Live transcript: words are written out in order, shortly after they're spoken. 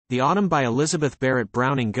The Autumn by Elizabeth Barrett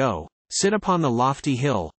Browning. Go, sit upon the lofty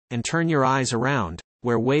hill, and turn your eyes around,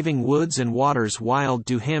 where waving woods and waters wild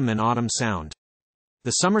do hymn an autumn sound.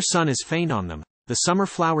 The summer sun is faint on them, the summer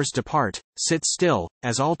flowers depart, sit still,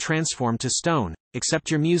 as all transformed to stone,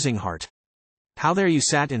 except your musing heart. How there you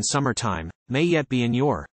sat in summer time, may yet be in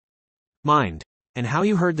your mind, and how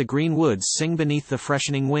you heard the green woods sing beneath the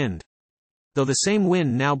freshening wind. Though the same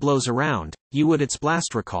wind now blows around, you would its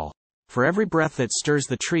blast recall, for every breath that stirs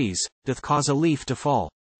the trees, doth cause a leaf to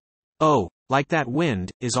fall. Oh, like that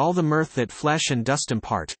wind, is all the mirth that flesh and dust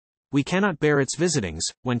impart. We cannot bear its visitings,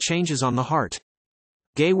 when changes on the heart.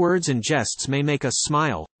 Gay words and jests may make us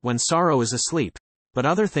smile, when sorrow is asleep, but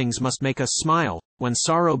other things must make us smile, when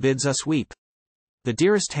sorrow bids us weep. The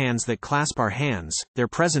dearest hands that clasp our hands, their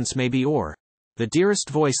presence may be o'er. The dearest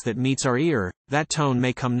voice that meets our ear, that tone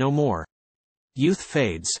may come no more. Youth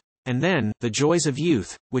fades, and then, the joys of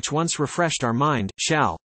youth, which once refreshed our mind,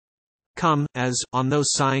 shall come, as, on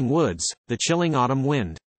those sighing woods, the chilling autumn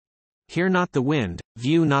wind. Hear not the wind,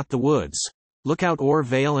 view not the woods. Look out o'er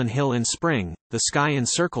vale and hill in spring, the sky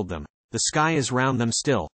encircled them, the sky is round them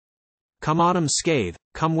still. Come autumn's scathe,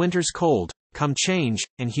 come winter's cold, come change,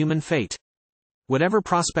 and human fate. Whatever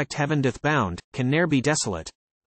prospect heaven doth bound, can ne'er be desolate.